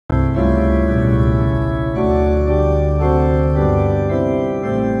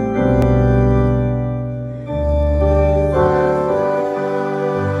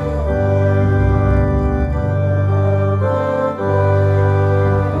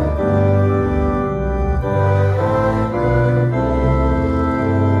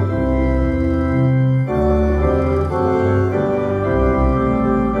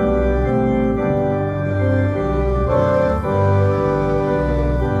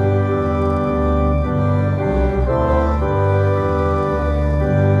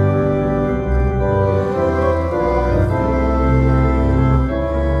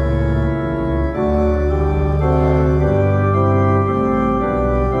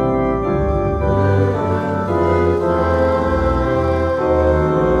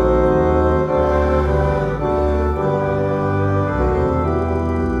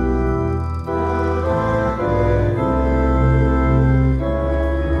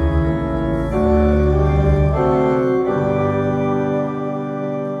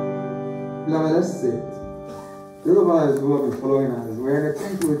of us who have been following us, we're in the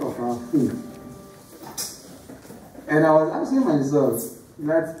 10th week of our faith. And I was asking myself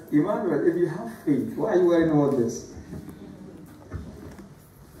that, Emmanuel, if you have faith, why are you wearing all this?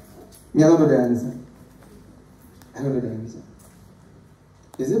 Me, I don't know the answer. I don't know the answer.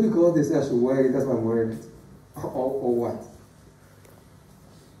 Is it because they say I should wear it, that's why I'm wearing it? Or what?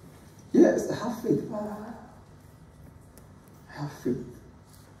 Yes, have faith. Have faith.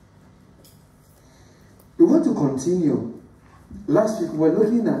 We want to continue. Last week we were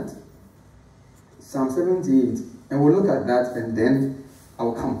looking at Psalm 78, and we'll look at that, and then I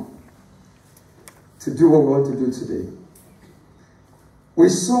will come to do what we want to do today. We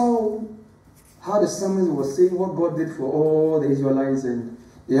saw how the psalmist was saying what God did for all the Israelites, and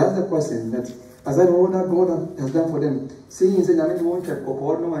he asked the question that, as I know that God has done for them, saying he said, I mean, won't check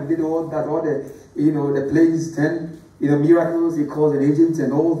and did all that, all the, the plagues, 10, miracles he called the agents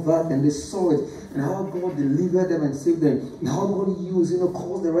and all that, and they saw it, and how God delivered them and saved them, and how God used,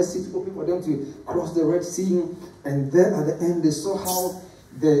 caused the Red Sea to open for them to cross the Red Sea, and then at the end they saw how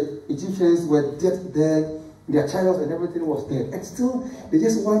the Egyptians were dead there, their chariots and everything was dead, and still they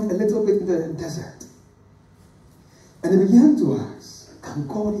just went a little bit in the desert, and they began to ask, can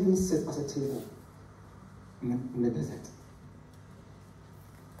God even set us a table in the desert?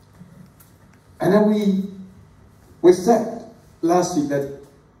 And then we said last week that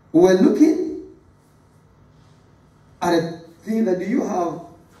we were looking at a thing that, do you have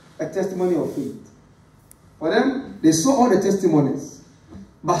a testimony of faith? For them, they saw all the testimonies,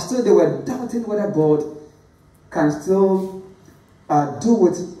 but still they were doubting whether God can still do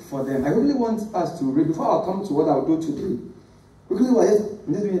it for them. I really want us to read, before I come to what I'll do today, quickly, let's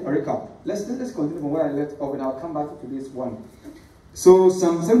do a recap. Let's continue from where I left off, and I'll come back to this one. So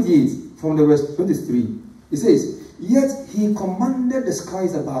Psalm 78, from the verse 23, it says, yet he commanded the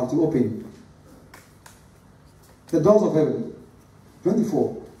skies above to open, the doors of heaven.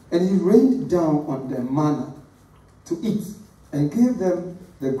 24, and he rained down on them manna to eat, and gave them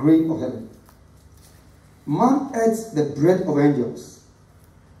the grain of heaven. Man ate the bread of angels.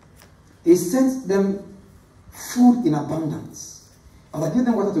 He sent them food in abundance. As I gave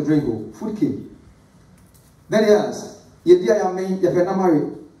them water to drink, food came. Then he asked, then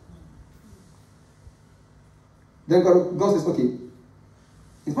God says, okay,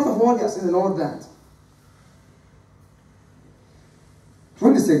 in spite of all their sins and all that,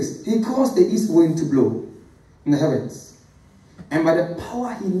 26, he caused the east wind to blow in the heavens, and by the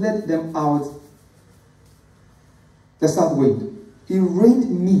power he led them out the south wind. He rained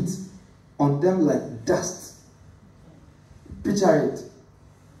meat on them like dust. Picture it.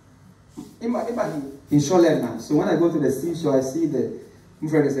 In Shoreland now. So when I go to the seashore, I see the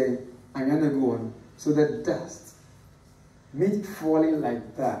friend say, I'm gonna go on. So the dust, meat falling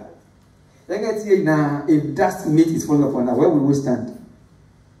like that. Like I say now, if dust meat is falling upon us, where will we stand?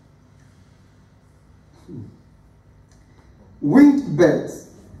 Winged birds,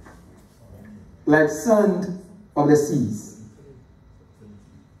 like sand of the seas.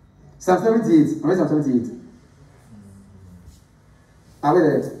 Psalm 78. Where is Psalm 78? Are we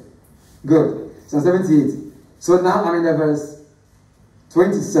there? Good. Psalm 78. So now I'm in the verse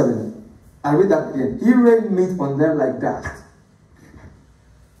 27. I'll read that again. He rained meat on them like dust.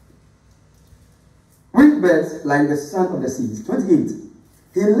 Winged birds like the sand of the seas. 28.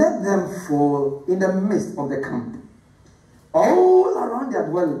 He let them fall in the midst of the camp, all around their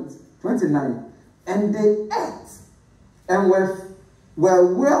dwellings. 29. And they ate and were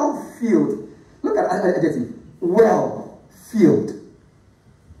well filled. Look at adjective. Well filled.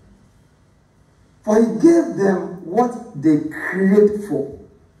 For he gave them what they craved for.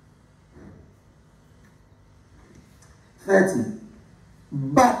 30.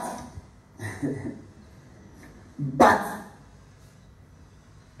 But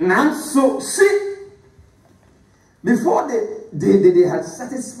now, so see, before they had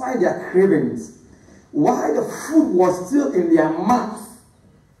satisfied their cravings, while the food was still in their mouth,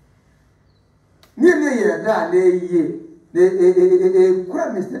 why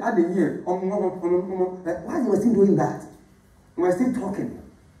you were still doing that? We were still talking.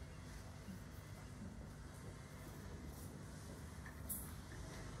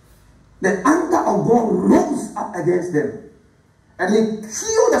 The anger of God rose up against them, and he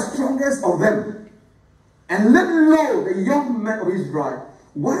killed the strongest of them, and let low the young men of Israel.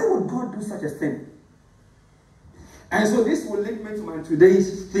 Why would God do such a thing? And so this will link me to my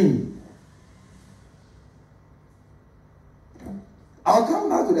today's theme. I'll come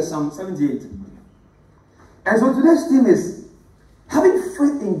back to the Psalm 78. And so today's theme is having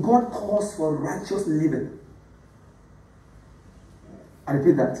faith in God calls for righteous living. I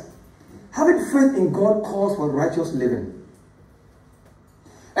repeat that. having faith in God calls for righteous living.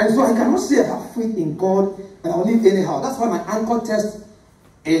 And so I cannot say I have faith in God and I'll live anyhow. That's why my anchor text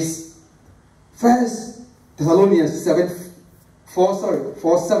is 1 Thessalonians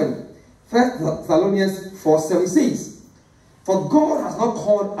 4:7. 1 Thessalonians 4:7 says, "For God has not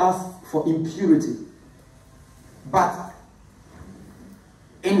called us for impurity, but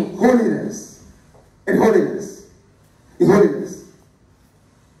in holiness." In holiness. In holiness.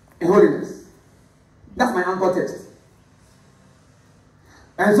 In holiness. That's my anchor text.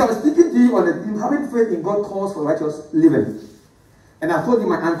 And so I was speaking to you on the theme, having faith in God calls for righteous living. And I told you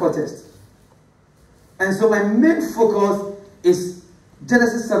my anchor text. And so my main focus is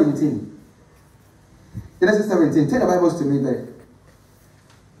Genesis 17. Genesis 17. Take the Bibles to me there.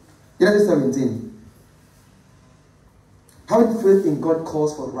 Genesis 17. Having faith in God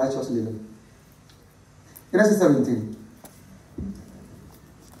calls for righteous living. Genesis 17.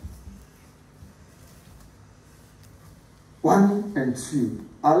 One and two.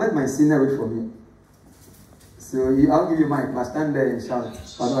 I'll let my senior read for me. So I'll give you mine, but stand there and shout.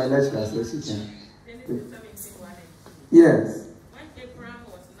 But no, I let you so she can. Yes. When Abraham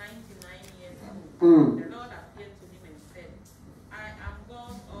was 99 years old, the Lord appeared to him and said, "I am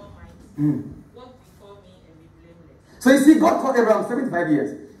God Almighty. Walk before me and be blameless." So you see, God called Abraham 75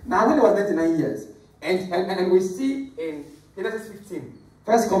 years. Now when he was 99 years, and we see in Genesis 15,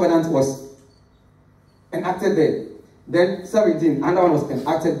 first covenant was enacted there. Then 17, another one was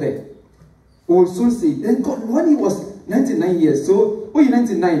enacted there. We will soon see. Then God, when he was 99 years, so when you're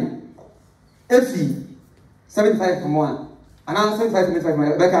 99, Effie, 75 from 1, and now 75 from 25 from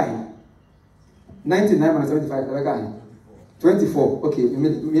Rebecca. 99 minus 75, Rebecca. 24. Okay,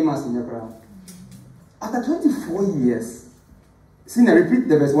 me must in your crowd. After 24 years, see, I repeat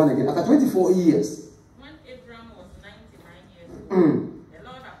the verse 1 again. After 24 years, when Abraham was 99 years old, the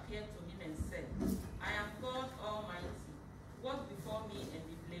Lord appeared to him and said, "I am God Almighty. Walk before me and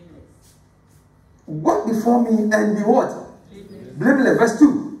be blameless." Walk before me and be what? Blameless. Blameless. Verse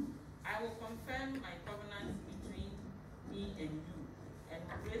 2. "I will confirm my covenant between me and you, and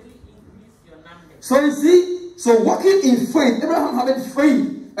greatly increase your numbers." So you see, so walking in faith, Abraham having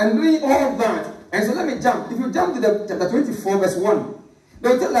faith and doing all that. And so let me jump. If you jump to the chapter 24, verse 1, they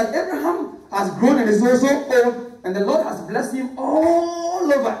will tell that Abraham has grown and is also old, and the Lord has blessed him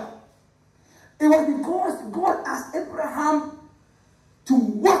all over. It was because God asked Abraham to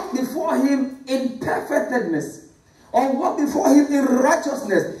walk before him in perfectness, or walk before him in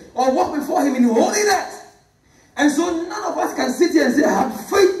righteousness, or walk before him in holiness. And so none of us can sit here and say, "I have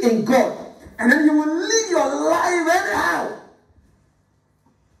faith in God," and then you will live your life anyhow.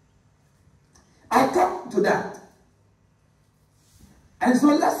 I'll come to that. And so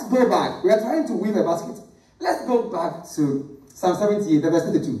let's go back. We are trying to weave a basket. Let's go back to Psalm 78, verse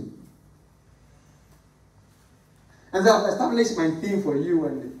 32. And so I've established my theme for you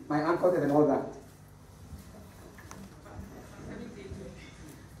and my anchor and all that.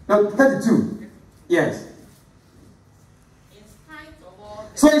 No, 32. Yes. In spite of all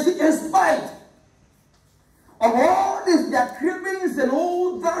So you see, in spite of all this, their cravings and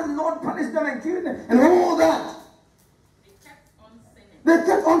all that, Lord punished them and killed them and all that, they kept on sinning. they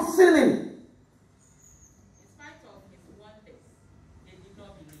kept on sinning. In spite of his wonders, they did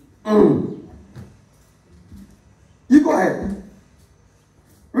not believe. You go ahead.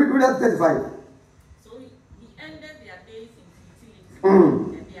 Read that 35. So he ended their days in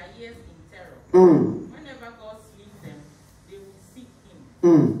futility and their years in terror. Whenever God sleeps them, they will seek him.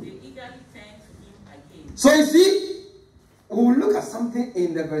 They eagerly turn to him again. So you see, we will look at something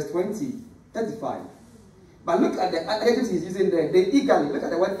in the verse 20, 35. But look at the adjective he's using there. They eagerly. Look at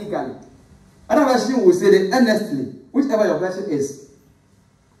the word eagerly. Another version will say they earnestly, whichever your version is.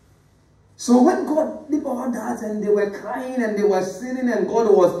 So when God did all that and they were crying and they were sinning and God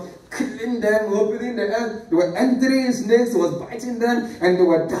was killing them, opening the earth, they were entering snakes, he was biting them and they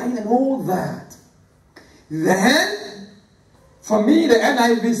were dying and all that. Then, for me, the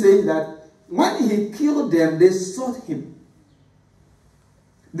NIV says that when he killed them, they sought him.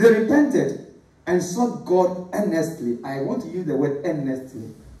 They repented and sought God earnestly. I want to use the word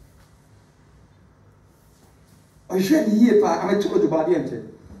earnestly. I'm a told about the entry.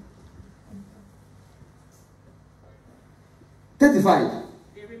 35.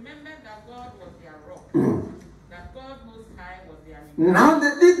 They remembered that God was their rock, that God Most High was their redeemer. Now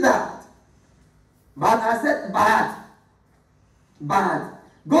they did that. But I said, bad.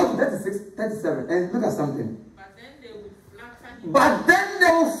 Go to 36, 37 and look at something. But then they would flatter him. But then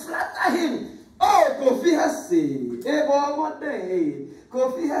they will flatter him. Oh, Kofi has said. Eh, boy, one day.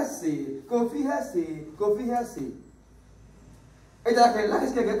 Kofi has said. It's like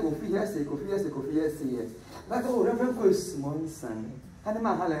it's get coffee here, say coffee here, say coffee here, say. Like oh, Reverend Quaye is small son. And the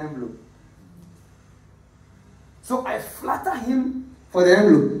man had an envelope. So I flatter him for the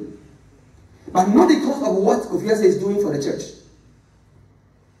envelope. But not because of what Kofiase is doing for the church.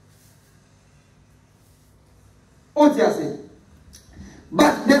 What you say?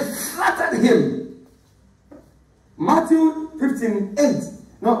 But they flattered him. Matthew 15:8.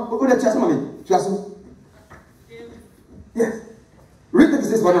 No, go to church, mommy. Yes. Read the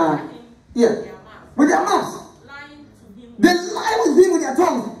says one. Yeah. With their mouths. They lie with him with their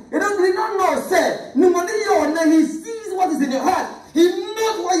tongues. They don't know, say, no money your name. He sees what is in your heart. He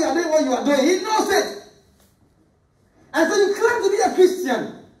knows what you are doing, what you are doing. He knows it. And so you claim to be a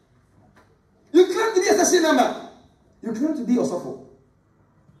Christian. You claim to be a session member. You claim to be a sopho.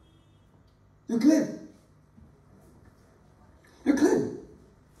 You claim. You claim.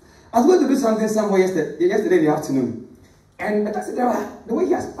 I was going to do something somewhere yesterday in the afternoon. And the taxi driver, the way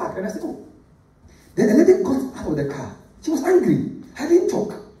he has parked, and I said, oh. Then the lady got out of the car. She was angry. I didn't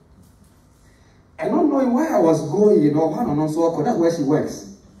talk. And not knowing where I was going or how on so that's where she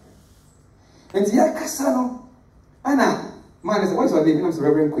works. And here Casano, Anna, man, I said, what's your name? I'm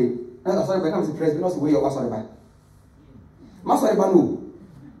Reverend Quaye. I'm sorry, but I'm the president. What's the way you're sorry by? Master Ibanu.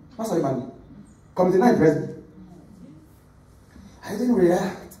 Master Ibanu. Come to night, president. I didn't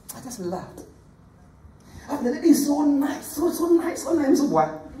react. I just laughed. And the lady is so nice, so nice, so nice. So what?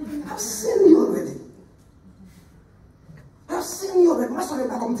 I've seen you already. I've seen you already. Master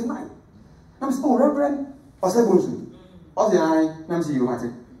Ibanu, come tonight. I'm saying, oh, Reverend, what's that going to? Of the eye, I'm saying you,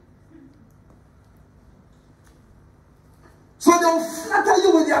 Martin. So they'll flatter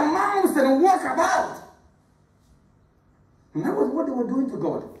you with their mouths and walk about. And that was what they were doing to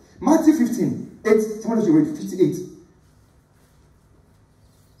God. Matthew 15:8. Someone should read 58.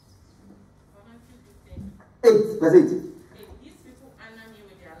 8, verse 8. These people honor me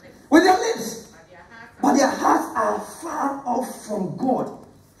with their lips. With their lips. But their hearts are far off from God.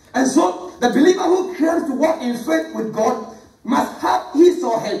 And so, the believer who claims to walk in faith with God must have his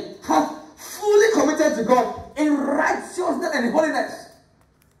or her heart fully committed to God in righteousness and holiness.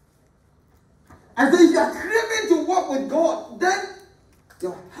 And so, if you are craving to walk with God, then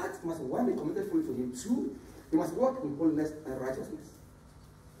your heart must, one, be committed fully to Him. Two, you must walk in holiness and righteousness.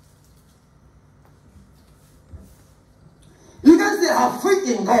 You can say, have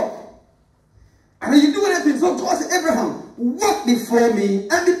faith in God. And then you do anything. So God said, Abraham, walk before me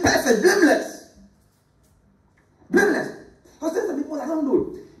and be perfect, blameless. Blameless. Because there's some people I don't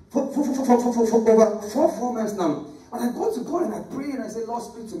know. For over 4 months now, when I go to God and I pray and I say, Lord,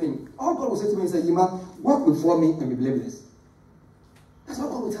 speak to me. All God will say to me is, Yima, walk before me and be blameless. That's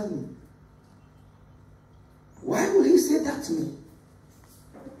what God will tell me. Why would He say that to me?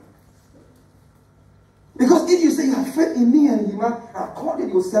 Because if you say you have faith in me and you have called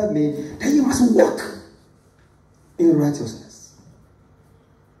yourself me, then you must walk in righteousness.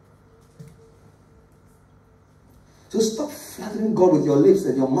 So stop flattering God with your lips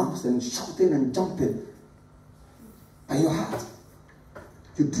and your mouths and shouting and jumping. And your heart.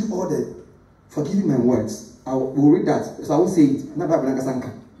 You do all the forgiving my words. I will read that. So I will say it.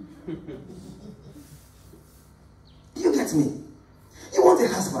 Do you get me? You want a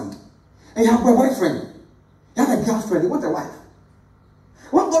husband. And you have a boyfriend. You have a girlfriend, you want a wife.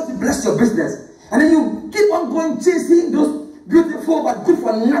 You want God to bless your business. And then you keep on going chasing those beautiful but good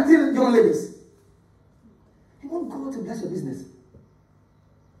for nothing young ladies. You want God to bless your business.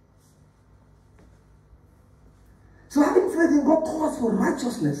 So having faith in God calls for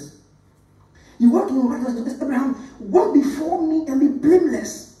righteousness. You walk in righteousness. Abraham, walk before me and be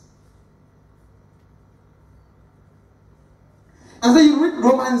blameless. And so you read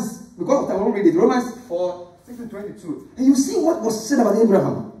Romans, because of time I won't read it, Romans 4:16-22. And you see what was said about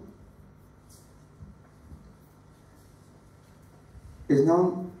Abraham. It's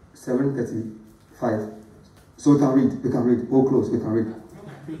now 7:35. So we can read. Go close, we can read.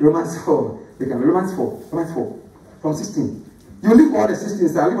 Romans 4. We can read. Romans 4. From 16. You leave all the 16,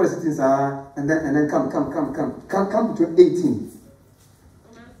 sir. Leave all the 16, sir. And then come to 18.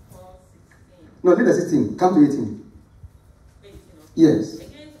 Romans 4:16. No, leave the 16. Come to 18. 18, okay. Yes.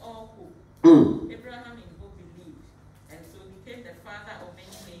 Against all hope, Abraham in hope believed, and so became the father of many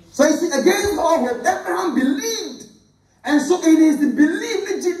nations. So you see, against all hope, Abraham believed. And so it is the belief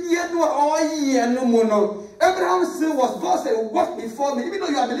Abraham still was, God said, walk before me. Even though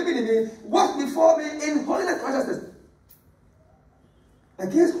you are believing in me, walk before me in holiness and righteousness.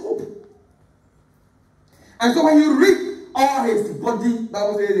 Against hope. And so when you read all his body,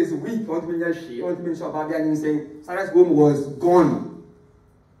 Bible says it's weak, Sarah's womb was gone.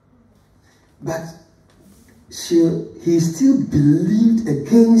 But he still believed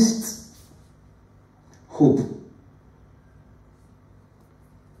against hope.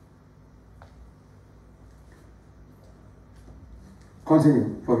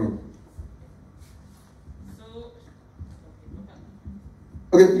 Continue for me.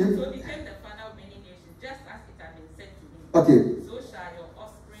 Okay. So became the father of many nations, just as it had been said to him. Okay. So shall your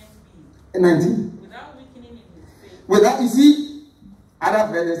offspring be. 19. Without weakening in his faith. Without, you see, other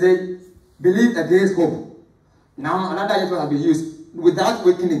friends say, believe against hope. Now another example has been used. Without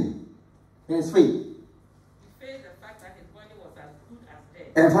weakening in his faith. He faced the fact that his body was as good as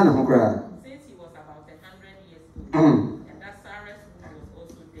dead. Since he was about 100 years old. And that Sarah's womb was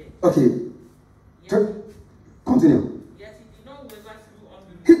also dead. Okay. Continue. Yes, he did not waver through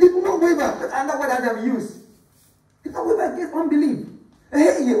unbelief. He did not waver. That's another word that they have used. He did not waver against unbelief.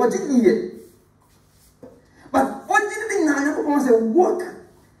 Hey, what did he hear? But what did he say? Walk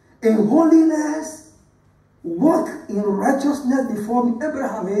in holiness, walk in righteousness before me.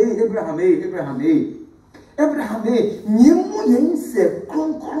 Abraham, Nimu yense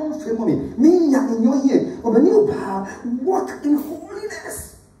kron femomi. Minya in your ear. Walk in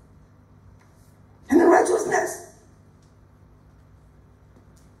holiness and in righteousness.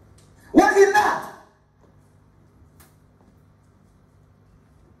 What is that?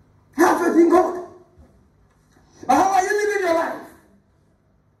 Have faith in God. But how are you living your life?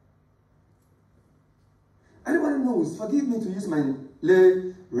 Everybody knows. Forgive me to use my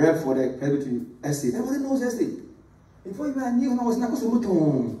lay rep for the presbytery essay. Everybody knows essay. Before you were new, I was not going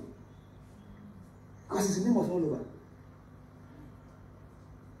to because his name was all over.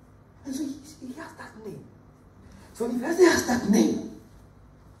 And so he has that name. So if essay has that name,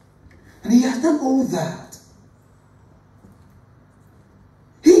 and he has done all that,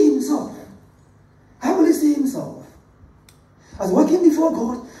 he himself, how will he see himself? As working before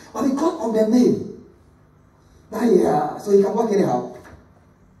God, or because of the name? Yeah, so he can work anyhow.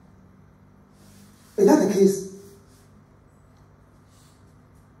 Is that the case?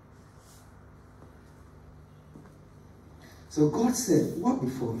 So God said, walk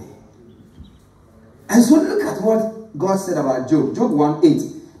before me. And so look at what God said about Job. Job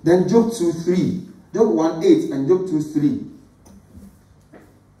 1:8. Then Job 2:3. Job 1:8 and Job 2:3.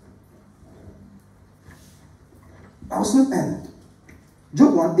 I'll soon end.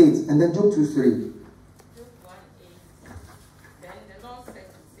 Job 1:8 and then Job 2:3. Job 1:8. Then the Lord said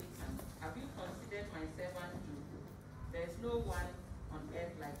to Satan, have you considered my servant Job? There is no one on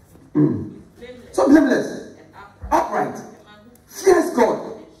earth like him. He's blameless. So blameless. And Upright. Fears God.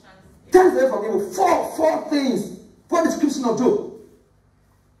 Thanks for people. Four things. Four description of Job.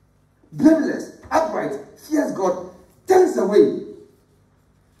 Blameless, upright, fears God, turns away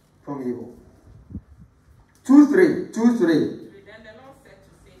from evil. 2:3. Then the Lord said to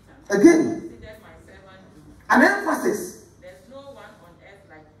Satan, Again, consider my servant Job. an emphasis. There's no one on earth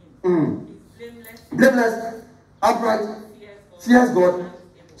like him. He's Blameless, upright, fears God,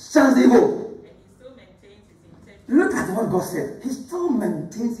 shuns evil. and he still maintains his integrity. Look at what God said. He still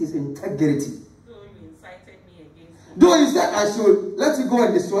maintains his integrity. Though you incited me against him. Though he said I should let you go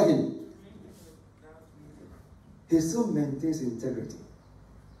and destroy him, he still maintains integrity.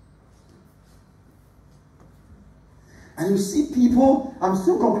 And you see people, I'm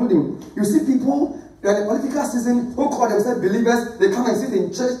still concluding, you see people in the political season who call themselves believers, they come and sit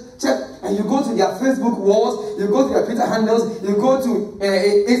in church, and you go to their Facebook walls, you go to their Twitter handles, you go to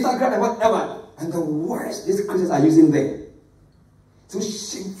Instagram and whatever, and the words these Christians are using there. So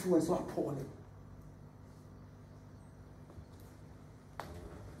shameful and so appalling.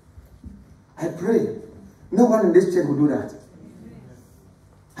 I pray no one in this church will do that.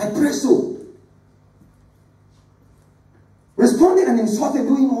 I pray so. Responding and insulting,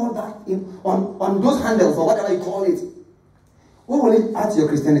 doing all that on those handles or whatever you call it. What will it add to your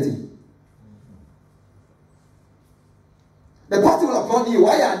Christianity? The party will applaud you.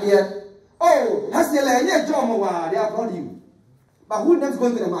 Why are they? Oh, that's the they applaud you. But whose name is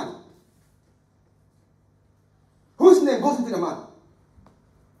going to the man? Whose name goes into the man?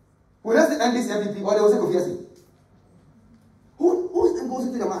 Who does the NDC MVP or the Jose Kofiasi? Whose name goes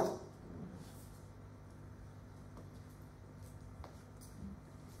into the mat?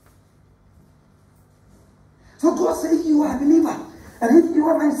 So God says you are a believer. And if you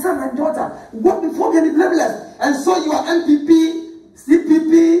are my son and daughter, walk before me and be blameless. And so you are NPP,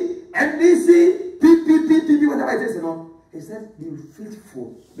 CPP, NDC, PPP, whatever it is, you know. He said, be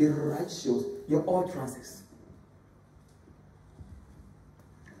faithful, be righteous, your utterances.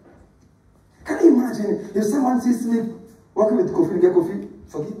 Can you imagine if someone sees me walking with Kofi, get Kofi,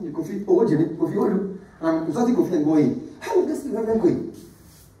 forgive me, Kofi, oh Jimmy, Kofi, Olu, and I'm insulting Kofi and going, how would this Reverend Quaye?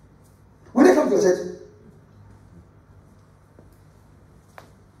 When they come to your church,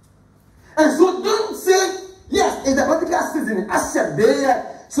 And so don't say, yes, it's the political season. I said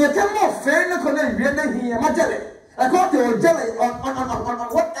there. So it can more fair than here. My jelly. I got your jelly on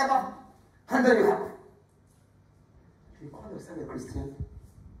whatever handle you have. You call yourself a Christian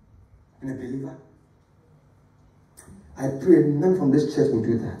and a believer. I pray none from this church will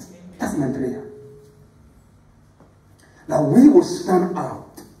do that. That's my prayer. That we will stand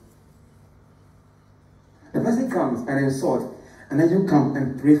out. The person comes and insults, and then you come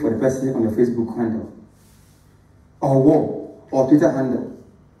and pray for the person on your Facebook handle, or wall, or Twitter handle,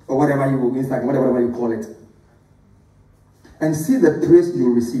 or whatever you will, Instagram, whatever you call it, and see the praise you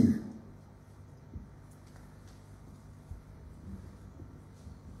will receive.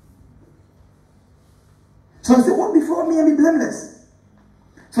 So I say, walk before me and be blameless.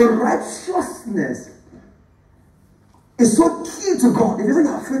 So righteousness is so key to God. If you don't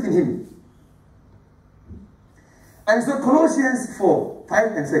have faith in Him. And so Colossians 4,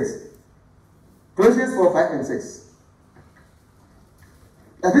 5 and 6. Colossians 4, 5 and 6.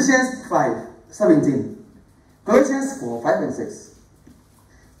 Ephesians 5, 17. Colossians 4, 5 and 6.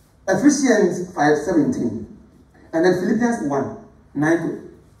 Ephesians 5, 17. And then Philippians 1,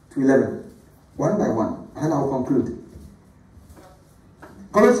 9 to 11. One by one. And I'll conclude.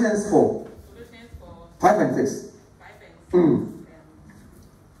 Colossians 4, 5 and 6. 5 and 6.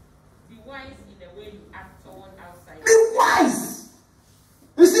 Be wise in the way you act toward outsiders. Be wise!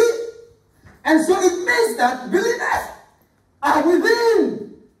 You see? And so it means that believers are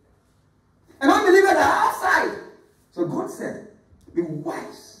within. And unbelievers are outside. So God said, be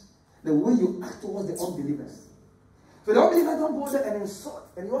wise the way you act towards the unbelievers. So the unbelievers don't go there and insult.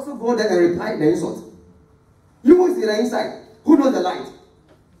 And you also go there and reply the insult. You who is in the inside, who knows the light?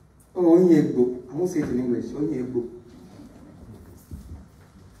 Oh, I won't say it in English.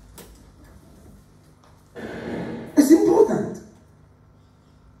 It's important.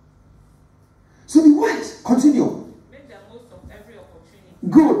 So be wise. Continue. Make the most of every opportunity.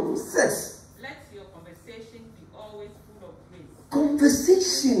 Good. 6. Let your conversation be always full of grace.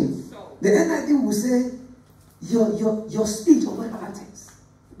 Conversation. So, the NIV will say, your speech or whatever things.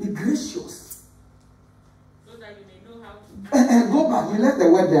 Be gracious. So that you may know how to. Go back. You left the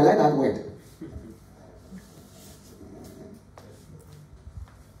word there. I like that word.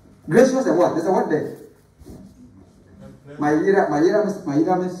 Gracious and what? There's a word there. My means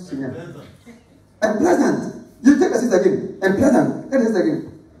and pleasant. You take the seat again. And pleasant. Take the seat again.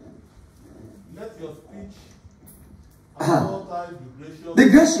 Let your speech at all times be gracious. Be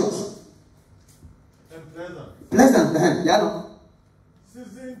gracious. And pleasant. Pleasant. Yeah, no.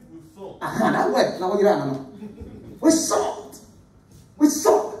 Seasoned with salt. That word. Now what you know? With salt. With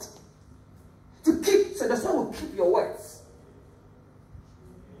salt. To keep, so the sun will keep your words.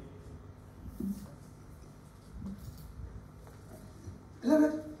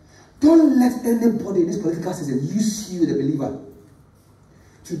 Beloved, don't let anybody in this political system use you, the believer,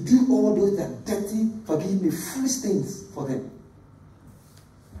 to do all those that dirty, forgive me, foolish things for them.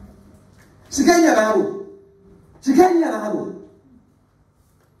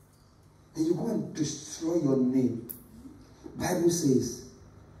 And you go and destroy your name. Bible says,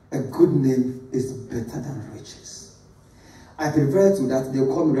 a good name is better than riches. I prefer to that. They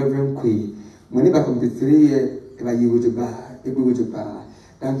call me Reverend Quaye. When I come to 3 years, if I go to bar, if I go to bar,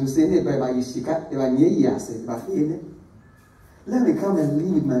 and to say, if I shika, if I near yes, if I feel it, let me come and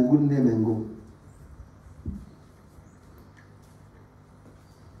live with my good name and go.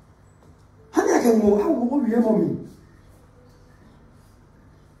 How many I can go? How will you ever me?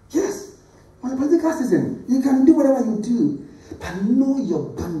 Yes, my political system, you can do whatever you do, but know your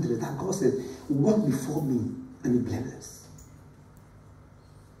boundary that God said, walk before me and be blameless.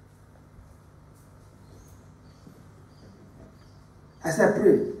 As I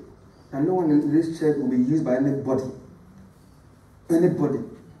pray, and no one in this church will be used by anybody. Anybody.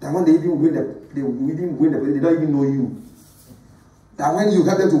 That when they even win they don't even know you. That when you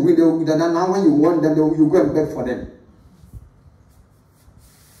help them to win, now when you want them, you go and beg for them.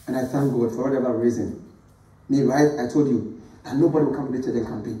 And I thank God for whatever reason. Me, right? I told you that nobody will come to the church and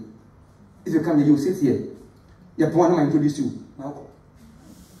campaign. If you come here, you sit here. Your point will introduce you. Now,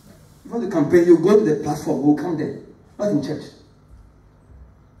 if you want to campaign, you go to the platform, we'll come there. Not in church.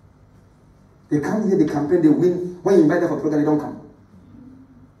 They come here, they campaign, they win. When you invite them for program, they don't come.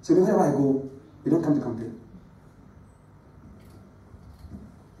 So no matter where I go, they don't come to campaign.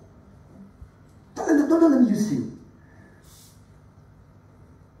 Don't let me use you.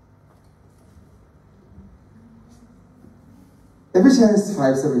 Ephesians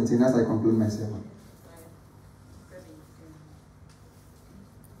 5:17, as I conclude my sermon.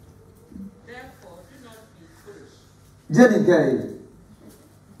 Therefore, do not be foolish.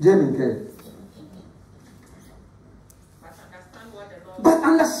 Jamie K.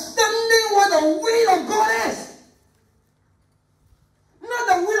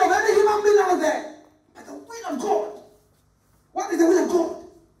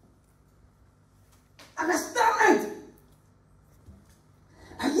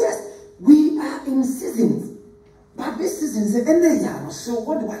 question is, so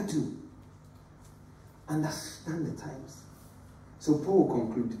what do I do? Understand the times. So Paul will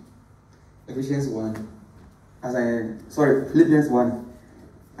conclude. Philippians 1, as I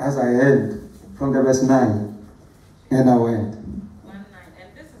end from the verse 9, and I will end. 1:9,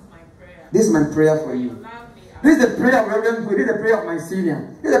 and this is my prayer. This is my prayer for you. This is the prayer of Reverend Quaye. This is the prayer of my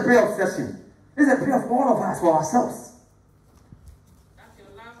senior. This is the prayer of session. This is the prayer of all of us for ourselves.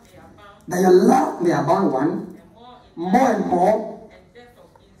 That your love may abound one, more and more,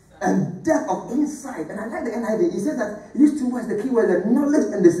 and depth of insight. And I like the NIV. He says that he used two words, the key words are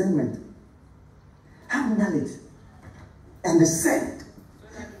knowledge and discernment. Have knowledge and discernment.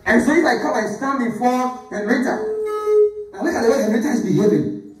 And so if I come and stand before Henrietta, and look at the way Henrietta is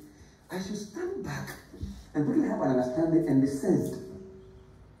behaving, I should stand back and quickly have an understanding and discern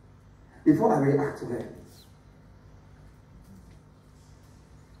before I react to her.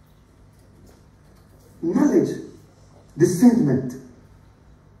 Knowledge, discernment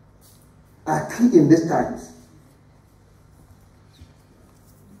are key in these times.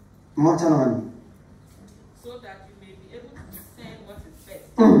 So that you may be able to discern what is best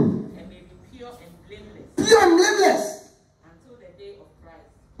and may be pure and blameless. Pure and blameless until the day of Christ.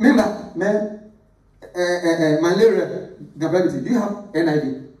 Remember, my little do you have NIV?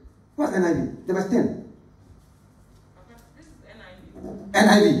 What's NIV? The verse 10. This is NIV.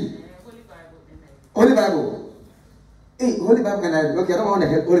 NIV. Holy Bible NIV. Holy Bible. Hey, Holy Bible NIV. Okay, I don't want the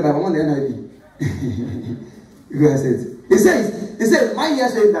Holy Bible, I want the NIV. You guys said. It says, my ear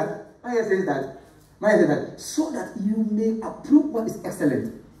says that, so that you may approve what is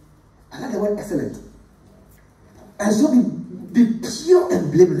excellent. I like the word excellent. And so be pure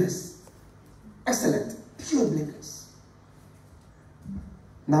and blameless. Excellent. Pure and blameless.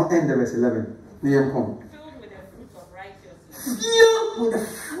 Now end the verse 11. Filled with the fruit of righteousness. Filled with the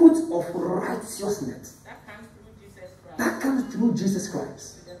fruit of righteousness. That comes through Jesus Christ. That comes through Jesus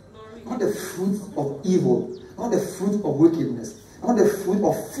Christ. Not the fruit of evil. Not the fruit of wickedness. Not the fruit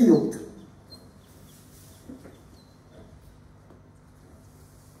of filth.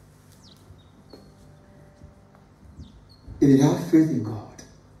 If you have faith in God,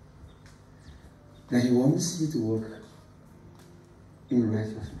 then He wants you to walk in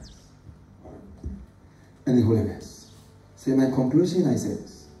righteousness and in holiness. So in my conclusion, I say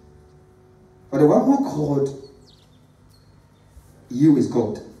this. For the one who called you is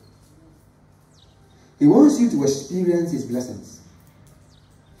God. He wants you to experience His blessings.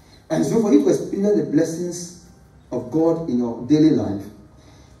 And so for you to experience the blessings of God in your daily life,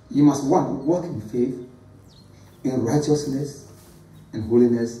 you must, one, walk in faith, in righteousness and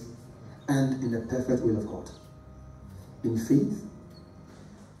holiness, and in the perfect will of God. In faith,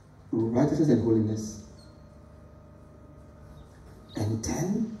 righteousness and holiness, and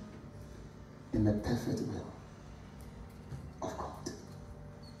then in the perfect will of God.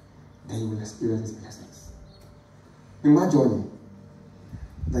 Then you will experience His blessings. In my journey,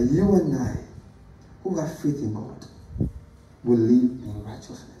 that you and I, who have faith in God, will live in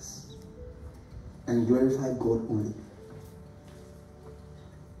righteousness and glorify God only,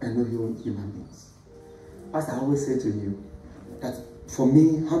 and not your human beings. As I always say to you, that for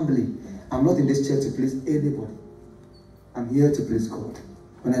me, humbly, I'm not in this church to please anybody. I'm here to please God.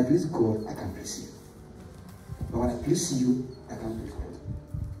 When I please God, I can please you. But when I please you, I can please God.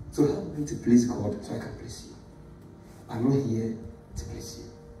 So help me to please God so I can please you. I'm not here to please you.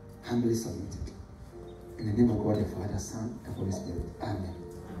 Humbly submitted. In the name of God, the Father, Son, and Holy Spirit. Amen.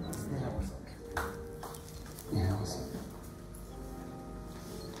 Yeah, awesome.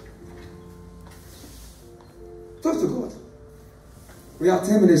 Talk to God. We have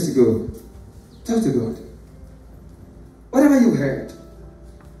 10 minutes to go. Talk to God. Whatever you heard,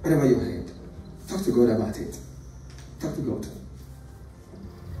 talk to God about it. Talk to God.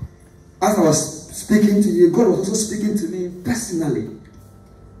 As I was speaking to you, God was also speaking to me personally,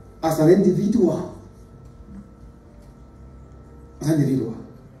 as an individual. As an individual.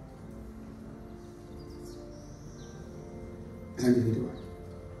 As an individual.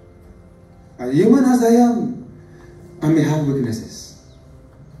 As human as I am, I may have weaknesses.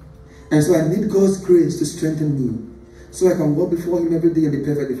 And so I need God's grace to strengthen me, so I can walk before Him every day and be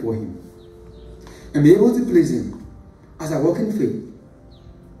perfect before Him. And be able to please Him as I walk in faith.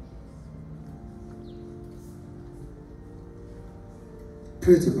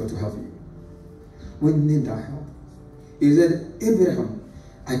 Pray to God to help you. We need that help. He said, Abraham,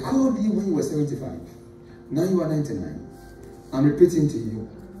 I called you when you were 75. Now you are 99. I'm repeating to you,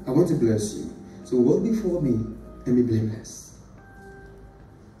 I want to bless you. So walk before me and be blameless.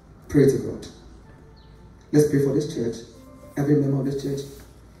 Pray to God. Let's pray for this church, every member of this church,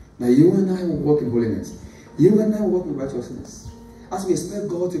 that you and I will walk in holiness. You and I walk in righteousness. As we expect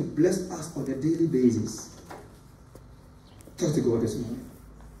God to bless us on a daily basis. Talk to God this morning.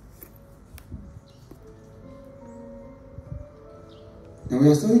 And we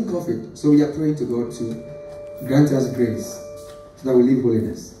are still in COVID, so we are praying to God to grant us grace so that we live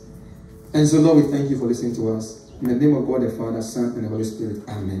holiness. And so, Lord, we thank you for listening to us. In the name of God, the Father, Son, and the Holy Spirit.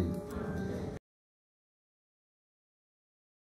 Amen.